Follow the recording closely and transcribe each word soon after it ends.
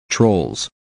Trolls.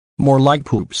 More like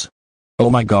poops. Oh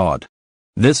my god.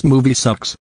 This movie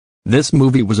sucks. This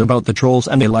movie was about the trolls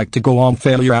and they like to go on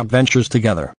failure adventures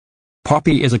together.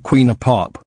 Poppy is a queen of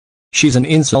pop. She's an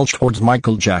insult towards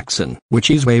Michael Jackson, which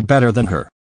he's way better than her.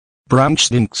 Branch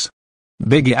stinks.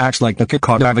 Biggie acts like the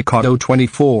avocado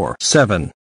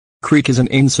 24/7. Creek is an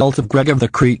insult of Greg of the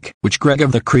Creek, which Greg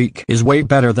of the Creek is way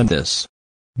better than this.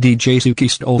 DJ Suki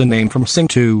stole the name from Sing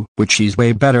 2, which she's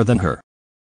way better than her.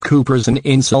 Koopa is an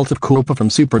insult of Koopa from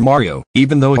Super Mario,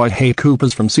 even though I hate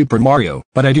Koopas from Super Mario,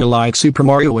 but I do like Super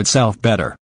Mario itself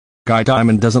better. Guy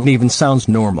Diamond doesn't even sound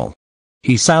normal.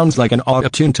 He sounds like an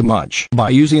auto-tune too much by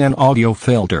using an audio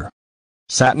filter.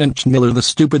 Satin and Schnill are the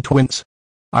stupid twins.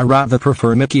 I rather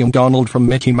prefer Mickey and Donald from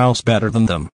Mickey Mouse better than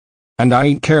them. And I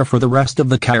ain't care for the rest of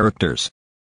the characters.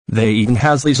 They even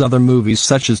has these other movies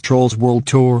such as Trolls World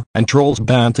Tour and Trolls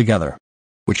Band Together,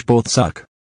 which both suck.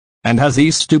 And has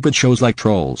these stupid shows like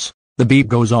Trolls, The Beat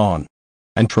Goes On,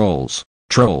 and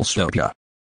Trollstopia.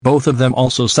 Both of them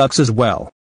also sucks as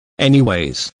well.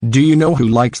 Anyways, do you know who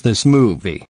likes this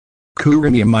movie?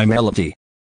 Kurumi and My Melody.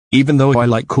 Even though I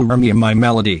like Kurumi and My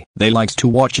Melody, they likes to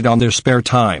watch it on their spare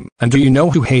time. And do you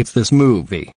know who hates this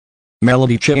movie?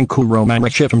 Melody Chick and Kuromama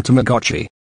Chick from Tamagotchi.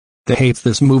 They hate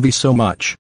this movie so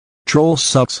much. Trolls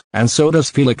sucks, and so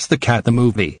does Felix the Cat the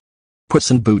movie.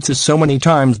 Puss in Boots is so many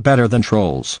times better than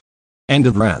Trolls. End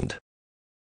of rant.